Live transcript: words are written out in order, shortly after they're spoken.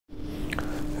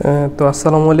তো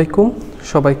আসসালামু আলাইকুম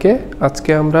সবাইকে।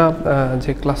 আজকে আমরা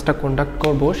যে ক্লাসটা কন্ডাক্ট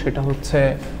করব সেটা হচ্ছে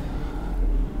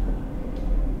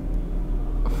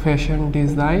ফ্যাশন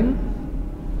ডিজাইন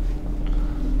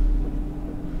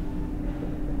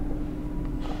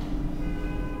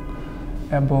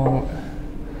এবং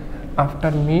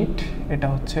আফটার মিট এটা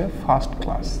হচ্ছে ফার্স্ট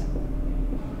ক্লাস।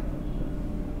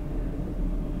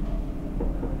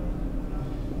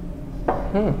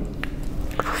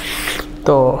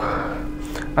 তো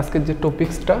আজকের যে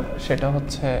টপিকসটা সেটা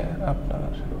হচ্ছে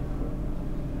আপনার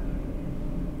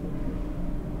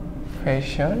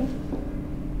ফ্যাশন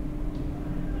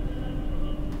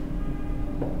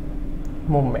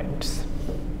মুভমেন্টস।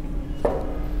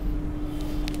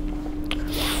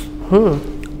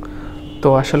 তো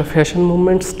আসলে ফ্যাশন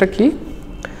মুভমেন্টসটা কি?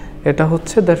 এটা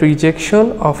হচ্ছে the rejection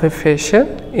of A fashion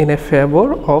in a favour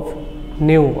of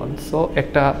new one. So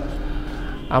একটা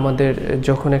আমাদের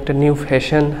যখন একটা নিউ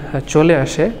ফ্যাশন চলে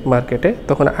আসে মার্কেটে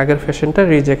তখন আগের ফ্যাশনটা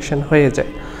রিজেকশন হয়ে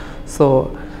যায়। সো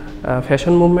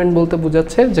ফ্যাশন মুভমেন্ট বলতে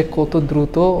বোঝাচ্ছে যে কত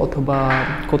দ্রুত অথবা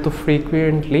কত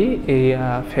ফ্রিকুয়েন্টলি এই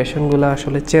ফ্যাশনগুলো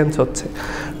আসলে চেঞ্জ হচ্ছে।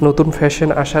 নতুন ফ্যাশন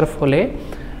আসার ফলে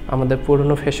আমাদের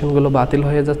পুরনো ফ্যাশনগুলো বাতিল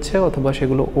হয়ে যাচ্ছে অথবা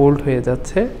সেগুলো ওল্ড হয়ে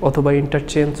যাচ্ছে অথবা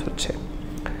ইন্টারচেঞ্জ হচ্ছে।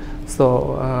 সো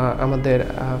আমাদের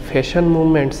ফ্যাশন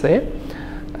মুভমেন্টসে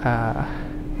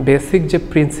বেসিক যে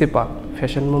প্রিন্সিপাল,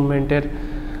 ফ্যাশন মুভমেন্টের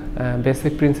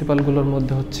বেসিক প্রিন্সিপালগুলোর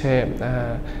মধ্যে হচ্ছে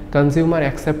consumer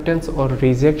acceptance or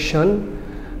rejection,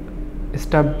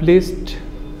 established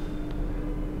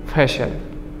fashion,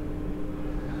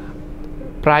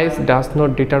 price does not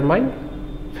determine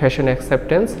fashion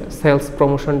acceptance, sales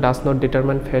promotion does not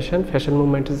determine fashion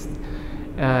movement is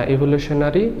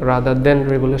evolutionary rather than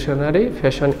revolutionary,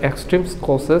 fashion extremes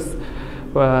causes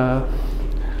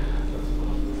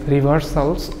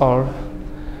reversals or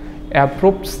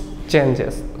abrupt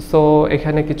changes. So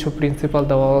এখানে কিছু principal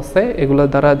দেওয়া আছে, এগুলোর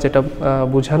দ্বারা যেটা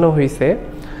বোঝানো হয়েছে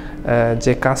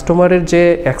যে কাস্টমারের যে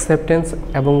অ্যাকসেপ্টেন্স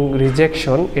এবং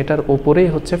রিজেকশন এটার ওপরেই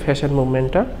হচ্ছে ফ্যাশন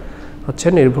মুভমেন্টটা হচ্ছে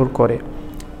নির্ভর করে।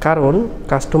 কারণ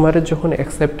কাস্টমারের যখন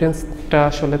অ্যাকসেপ্টেন্সটা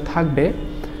আসলে থাকবে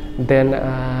দেন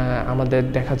আমাদের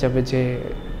দেখা যাবে যে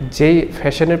যেই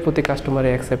ফ্যাশনের প্রতি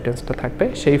কাস্টমারের অ্যাকসেপ্টেন্সটা থাকবে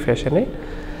সেই ফ্যাশনে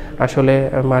আসলে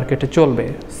মার্কেটে চলবে।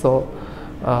 সো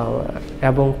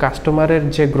এবং কাস্টমারের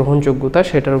যে গ্রহণযোগ্যতা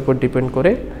সেটার উপর ডিপেন্ড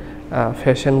করে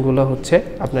ফ্যাশনগুলো হচ্ছে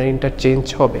আপনার ইন্টারচেঞ্জ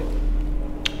হবে।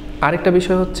 আরেকটা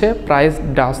বিষয় হচ্ছে price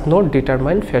does not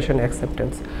determine fashion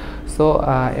acceptance. So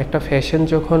একটা ফ্যাশন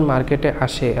যখন মার্কেটে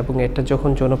আসে এবং এটা যখন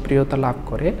জনপ্রিয়তা লাভ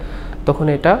করে তখন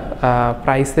এটা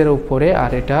প্রাইসের উপরে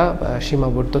আর এটা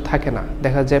সীমাবদ্ধ থাকে না।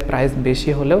 দেখা যায় প্রাইস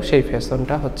বেশি হলেও সেই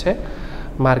ফ্যাশনটা হচ্ছে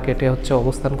মার্কেটে হচ্ছে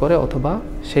অবস্থান করে অথবা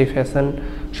সেই ফ্যাশন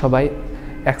সবাই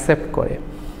অ্যাকসেপ্ট করে।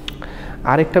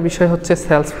 আরেকটা বিষয় হচ্ছে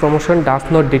sales promotion does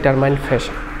not determine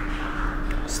fashion.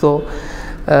 So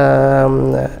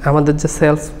আমাদের যে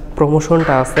সেলস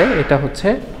প্রমোশনটা আছে এটা হচ্ছে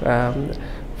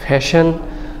ফ্যাশন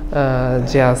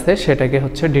যে আছে সেটাকে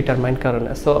হচ্ছে ডিটারমাইন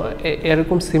কারণে। সো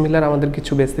এরকম সিমিলার আমাদের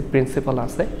কিছু বেসিক প্রিন্সিপাল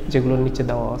আছে যেগুলো নিচে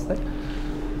দেওয়া আছে।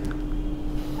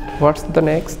 What's the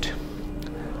next?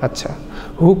 আচ্ছা,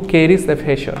 হু ক্যারিজ এ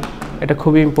ফ্যাশন, এটা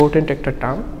খুবই ইম্পর্টেন্ট একটা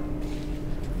টার্ম।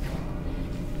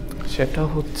 সেটা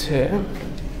হচ্ছে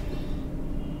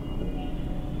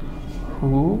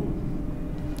হু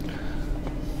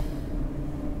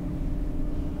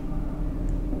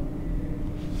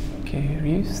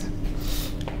carries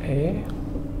a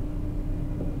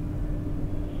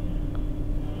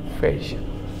fashion.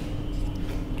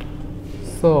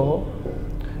 সো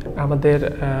আমাদের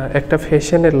একটা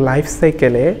ফ্যাশনের লাইফ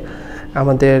সাইকেলে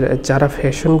আমাদের যারা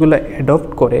ফ্যাশনগুলো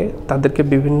অ্যাডপ্ট করে তাদেরকে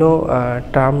বিভিন্ন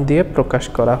টার্ম দিয়ে প্রকাশ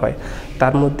করা হয়।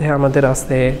 তার মধ্যে আমাদের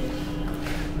আছে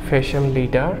fashion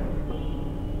leader,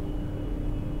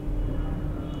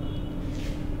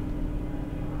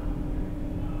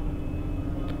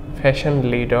 fashion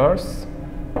leaders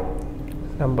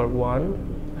number 1,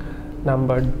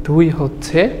 number 2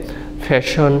 হচ্ছে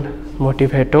ফ্যাশন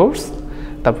মোটিভেটরস,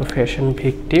 তারপর fashion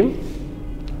victim,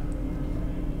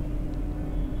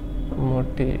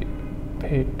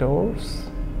 মোটিভেটরস,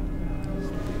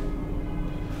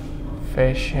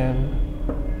 fashion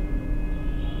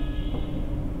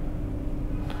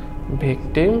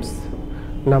victims,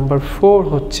 number 4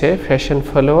 হচ্ছে ফ্যাশন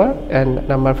ফলোয়ার অ্যান্ড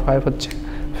নাম্বার 5 হচ্ছে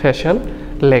fashion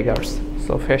লেগার্স।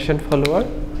 So fashion follower,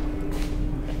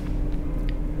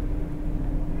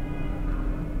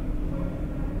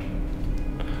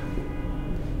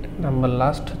 number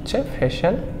last হচ্ছে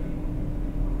ফ্যাশন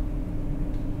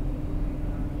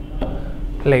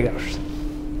লেগার্স।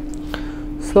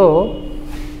 সো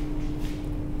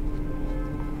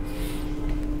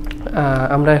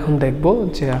আমরা এখন দেখব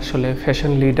যে আসলে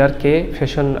ফ্যাশন লিডার কে,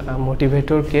 ফ্যাশন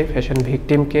মোটিভেটর কে, ফ্যাশন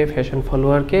ভিকটিম কে, ফ্যাশন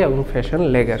ফলোয়ার কে এবং ফ্যাশন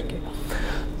লেগার কে।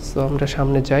 সো আমরা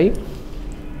সামনে যাই।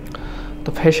 তো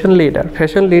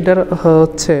ফ্যাশন লিডার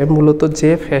হচ্ছে মূলত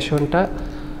যে ফ্যাশনটা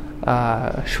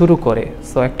শুরু করে।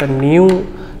 সো একটা নিউ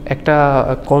একটা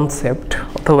কনসেপ্ট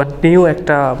অথবা নিউ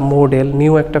একটা মডেল,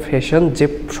 নিউ একটা ফ্যাশন যে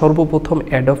সর্বপ্রথম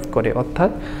অ্যাডপ্ট করে,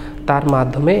 অর্থাৎ তার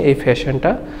মাধ্যমে এই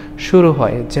ফ্যাশনটা শুরু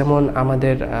হয়। যেমন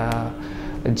আমাদের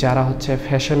যারা হচ্ছে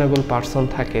ফ্যাশনেবল পারসন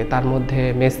থাকে তার মধ্যে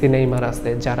মেসি, নেইমার আছে,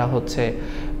 যারা হচ্ছে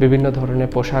বিভিন্ন ধরনের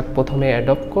পোশাক প্রথমে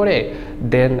অ্যাডপ্ট করে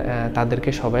দেন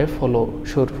তাদেরকে সবাই ফলো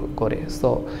শুরু করে। সো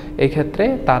এই ক্ষেত্রে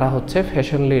তারা হচ্ছে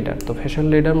ফ্যাশন লিডার। তো ফ্যাশন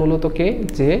লিডার মূলত কে,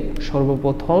 যে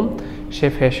সর্বপ্রথম সে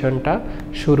ফ্যাশনটা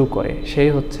শুরু করে, সেই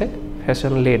হচ্ছে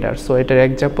ফ্যাশন লিডার। সো এটার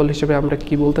এক্সাম্পল হিসেবে আমরা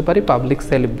কি বলতে পারি, পাবলিক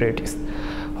সেলিব্রিটিস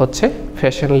হচ্ছে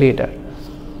ফ্যাশন লিডার।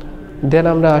 দেন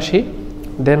আমরা আসি,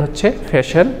 দেন হচ্ছে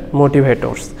ফ্যাশন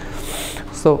মোটিভেটরস।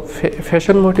 সো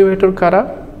ফ্যাশন মোটিভেটর কারা,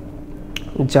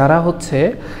 যারা হচ্ছে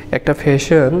একটা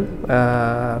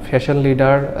ফ্যাশন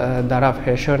লিডার দ্বারা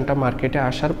ফ্যাশনটা মার্কেটে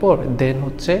আসার পর দেন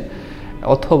হচ্ছে,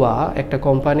 অথবা একটা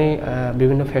কোম্পানি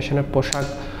বিভিন্ন ফ্যাশনের পোশাক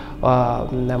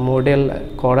মডেল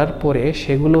করার পরে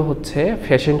সেগুলো হচ্ছে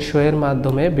ফ্যাশন শোয়ের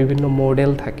মাধ্যমে বিভিন্ন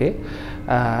মডেল থাকে,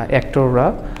 অ্যাক্টররা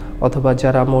অথবা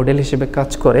যারা মডেল হিসেবে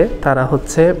কাজ করে তারা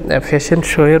হচ্ছে ফ্যাশন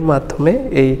শোয়ের মাধ্যমে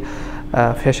এই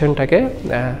ফ্যাশনটাকে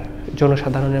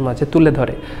জনসাধারণের মাঝে তুলে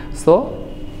ধরে। সো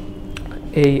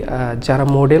এই যারা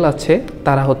মডেল আছে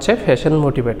তারা হচ্ছে ফ্যাশন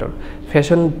মোটিভেটর।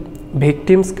 ফ্যাশন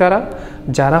ভিকটিমস কারা,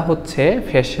 যারা হচ্ছে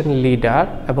ফ্যাশন লিডার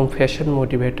এবং ফ্যাশন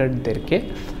মোটিভেটরদেরকে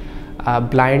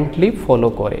ব্লাইন্ডলি ফলো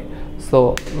করে। সো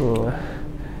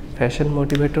ফ্যাশন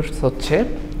মোটিভেটরস হচ্ছে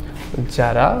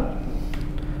যারা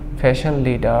ফ্যাশন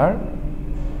লিডার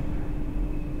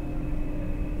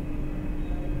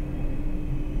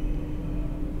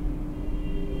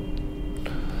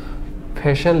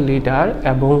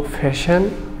এবং ফ্যাশন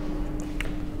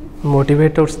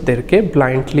মোটিভেটরসদেরকে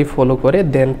ব্লাইন্ডলি ফলো করে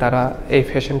দেন তারা এই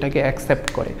ফ্যাশনটাকে অ্যাকসেপ্ট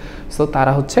করে। সো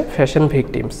তারা হচ্ছে fashion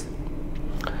victims.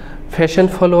 Fashion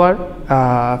follower,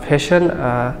 fashion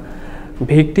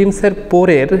ভিকটিমসের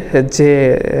পরের যে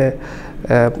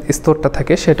স্তরটা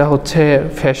থাকে সেটা হচ্ছে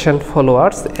ফ্যাশন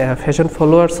ফলোয়ার্স। ফ্যাশন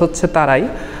ফলোয়ার্স হচ্ছে তারাই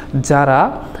যারা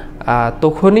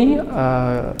তখনই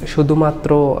শুধুমাত্র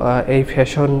এই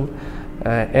ফ্যাশন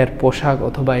এর পোশাক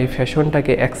অথবা এই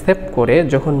ফ্যাশনটাকে অ্যাকসেপ্ট করে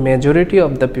যখন মেজরিটি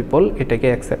অফ দ্য পিপল এটাকে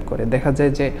অ্যাকসেপ্ট করে। দেখা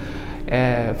যায় যে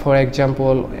ফর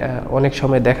এক্সাম্পল অনেক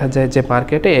সময় দেখা যায় যে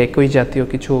মার্কেটে একই জাতীয়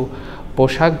কিছু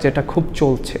পোশাক যেটা খুব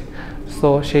চলছে, সো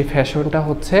সেই ফ্যাশনটা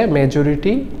হচ্ছে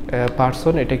মেজরিটি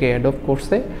পারসন এটাকে অ্যাডপ্ট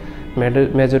করছে,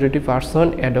 মেজরিটি পারসন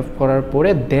অ্যাডপ্ট করার পরে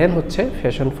দেন হচ্ছে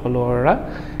ফ্যাশন ফলোয়াররা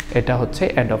এটা হচ্ছে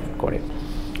অ্যাডপ্ট করে।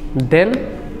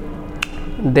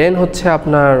 দেন হচ্ছে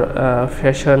আপনার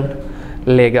ফ্যাশন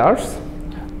লেগার্স।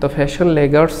 তো ফ্যাশন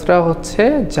লেগার্সরা হচ্ছে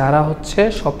যারা হচ্ছে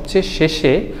সবচেয়ে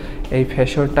শেষে এই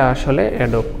ফ্যাশনটা আসলে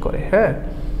অ্যাডপ্ট করে। হ্যাঁ,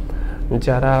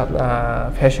 যারা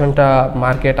ফ্যাশনটা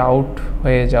মার্কেট আউট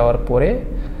হয়ে যাওয়ার পরে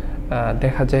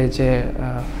দেখা যায় যে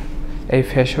এই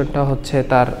ফ্যাশনটা হচ্ছে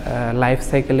তার লাইফ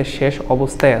সাইকেলের শেষ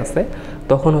অবস্থায় আছে,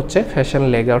 তখন হচ্ছে ফ্যাশন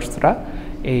লেগার্সরা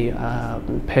এই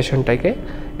ফ্যাশনটাকে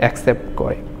অ্যাকসেপ্ট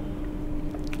করে।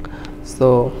 সো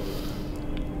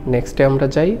নেক্সটে আমরা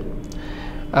যাই,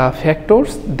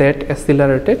 factors that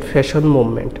অ্যাসিলারেটেড fashion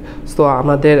movement. So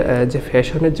আমাদের যে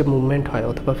ফ্যাশনের যে মুভমেন্ট হয়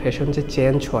অথবা ফ্যাশন যে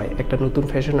চেঞ্জ হয়, একটা নতুন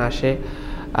ফ্যাশন আসে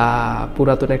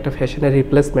পুরাতন একটা ফ্যাশনের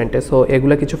রিপ্লেসমেন্টে, সো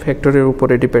এগুলো কিছু ফ্যাক্টরের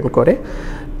উপরে ডিপেন্ড করে।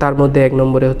 তার মধ্যে 1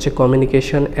 নম্বরে হচ্ছে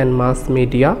কমিউনিকেশন অ্যান্ড মাস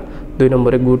মিডিয়া, 2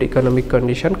 নম্বরে good economic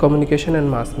condition. Communication and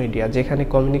mass media, যেখানে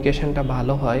কমিউনিকেশনটা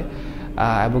ভালো হয়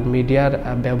এবং মিডিয়ার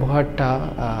ব্যবহারটা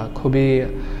খুবই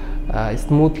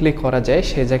স্মুথলি করা যায়,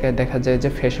 সে জায়গায় দেখা যায় যে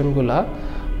ফ্যাশনগুলা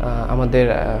আমাদের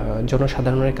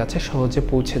জনসাধারণের কাছে সহজে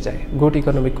পৌঁছে যায়। গুড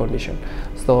ইকোনমিক কন্ডিশন,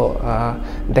 সো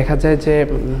দেখা যায় যে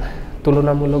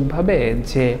তুলনামূলকভাবে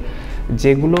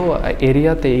যেগুলো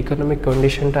এরিয়াতে ইকোনমিক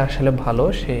কন্ডিশনটা আসলে ভালো,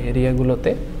 সেই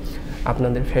এরিয়াগুলোতে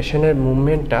আপনাদের ফ্যাশনের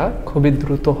মুভমেন্টটা খুবই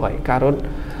দ্রুত হয়। কারণ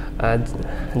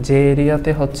যে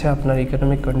এরিয়াতে হচ্ছে আপনার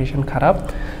ইকোনমিক কন্ডিশন খারাপ,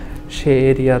 সেই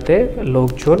এরিয়াতে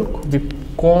লোকজন খুবই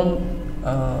কম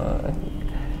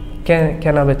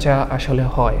কেনাবেচা আসলে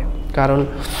হয়। কারণ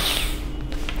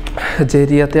যে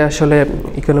এরিয়াতে আসলে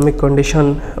ইকোনমিক কন্ডিশন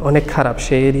অনেক খারাপ,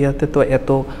 সেই এরিয়াতে তো এত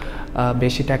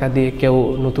বেশি টাকা দিয়ে কেউ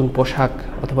নতুন পোশাক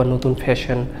অথবা নতুন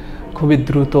ফ্যাশন খুবই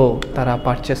দ্রুত তারা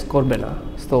পারচেস করবে না।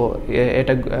 তো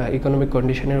এটা ইকোনমিক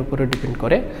কন্ডিশনের উপরে ডিপেন্ড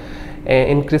করে।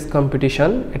 ইনক্রিজ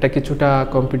কম্পিটিশন, এটা কিছুটা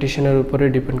কম্পিটিশনের উপরে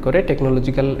ডিপেন্ড করে।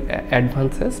 টেকনোলজিক্যাল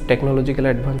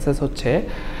অ্যাডভান্সেস হচ্ছে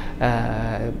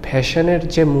ফ্যাশনের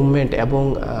যে মুভমেন্ট এবং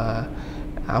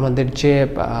আমাদের যে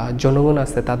জনগণ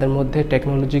আছে তাদের মধ্যে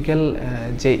টেকনোলজিক্যাল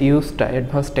যে ইউজটা,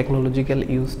 অ্যাডভান্স টেকনোলজিক্যাল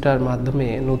ইউজটার মাধ্যমে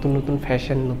নতুন নতুন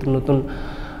ফ্যাশন, নতুন নতুন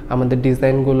আমাদের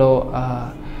ডিজাইনগুলো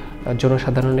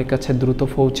জনসাধারণের কাছে দ্রুত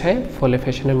পৌঁছায়, ফলে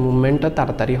ফ্যাশনের মুভমেন্টটা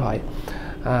তাড়াতাড়ি হয়।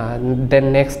 দেন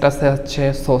নেক্সট আছে হচ্ছে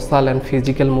social and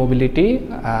physical mobility,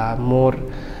 more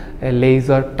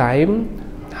leisure time,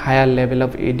 higher level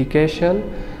of education,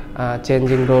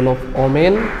 changing role of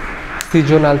women,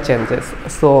 seasonal changes.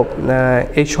 So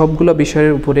এই সবগুলো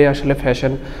বিষয়ের উপরে আসলে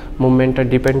ফ্যাশন মুভমেন্টটা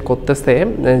ডিপেন্ড করতেছে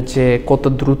যে কত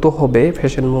দ্রুত হবে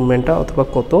ফ্যাশন মুভমেন্টটা, অথবা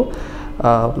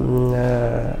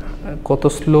কত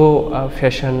স্লো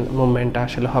ফ্যাশন মুভমেন্টটা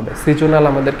আসলে হবে। সিজনাল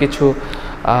আমাদের কিছু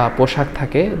পোশাক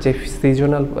থাকে যে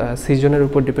সিজনের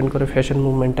উপর ডিপেন্ড করে ফ্যাশন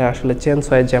মুভমেন্টটা আসলে চেঞ্জ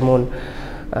হয়। যেমন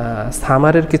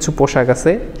সামারের কিছু পোশাক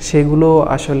আছে, সেগুলো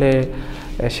আসলে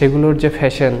সেগুলোর যে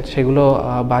ফ্যাশন, সেগুলো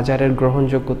বাজারের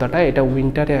গ্রহণযোগ্যতাটা এটা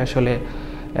উইন্টারে আসলে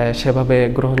সেভাবে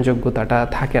গ্রহণযোগ্যতাটা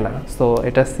থাকে না। সো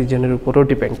এটা সিজনের উপরও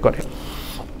ডিপেন্ড করে।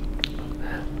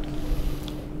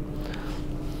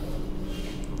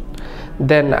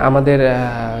 দেন আমাদের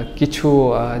কিছু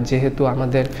যেহেতু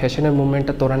আমাদের ফ্যাশনের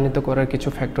মুভমেন্টটা ত্বরান্বিত করার কিছু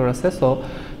ফ্যাক্টর আছে, সো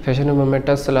ফ্যাশনের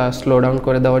মুভমেন্টটা স্লো ডাউন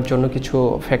করে দেওয়ার জন্য কিছু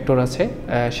ফ্যাক্টর আছে,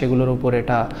 সেগুলোর উপর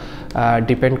এটা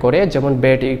ডিপেন্ড করে। যেমন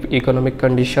bad economic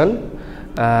condition,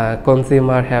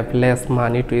 consumer have less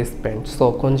money to spend. So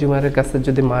কনজিউমারের কাছে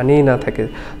যদি মানি না থাকে,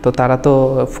 তো তারা তো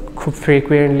খুব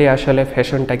ফ্রিকুয়েন্টলি আসলে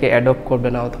ফ্যাশনটাকে অ্যাডপ্ট করবে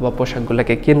না অথবা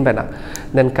পোশাকগুলোকে কিনবে না।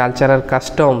 দেন কালচারাল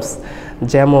কাস্টমস,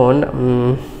 যেমন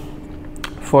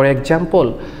ফর এক্সাম্পল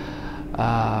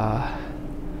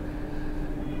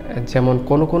যেমন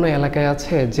কোনো এলাকায়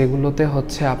আছে যেগুলোতে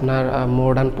হচ্ছে আপনার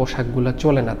মডার্ন পোশাকগুলো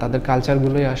চলে না, তাদের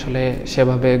কালচারগুলোই আসলে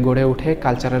সেভাবে গড়ে ওঠে।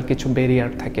 কালচারাল কিছু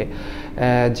ব্যারিয়ার থাকে,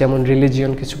 যেমন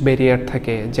রিলিজিয়ন কিছু ব্যারিয়ার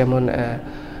থাকে। যেমন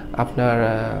আপনার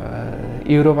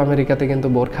ইউরোপ আমেরিকাতে কিন্তু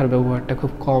বোরখার ব্যবহারটা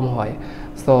খুব কম হয়।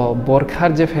 সো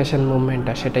বোরখার যে ফ্যাশন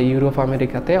মুভমেন্টটা সেটা ইউরোপ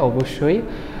আমেরিকাতে অবশ্যই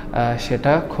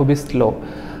সেটা খুবই স্লো।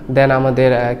 দেন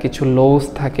আমাদের কিছু লোস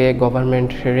থাকে,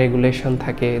 গভর্নমেন্ট রেগুলেশন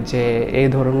থাকে যে এই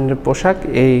ধরনের পোশাক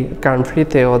এই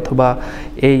কান্ট্রিতে অথবা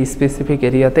এই স্পেসিফিক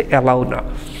এরিয়াতে অ্যালাউ না।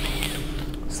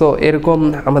 সো এরকম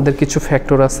আমাদের কিছু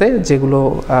ফ্যাক্টর আছে যেগুলো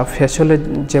ফ্যাশনের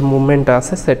যে মুভমেন্টটা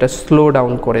আছে সেটা স্লো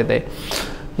ডাউন করে দেয়।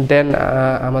 দেন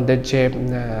আমাদের যে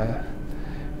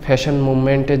ফ্যাশন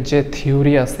মুভমেন্টের যে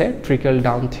থিওরি আছে, trickle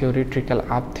down theory, trickle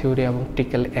up theory এবং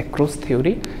ট্রিকল অ্যাক্রস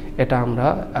থিওরি, এটা আমরা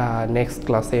নেক্সট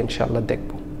ক্লাসে ইনশাআল্লাহ দেখব।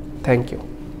 Thank you.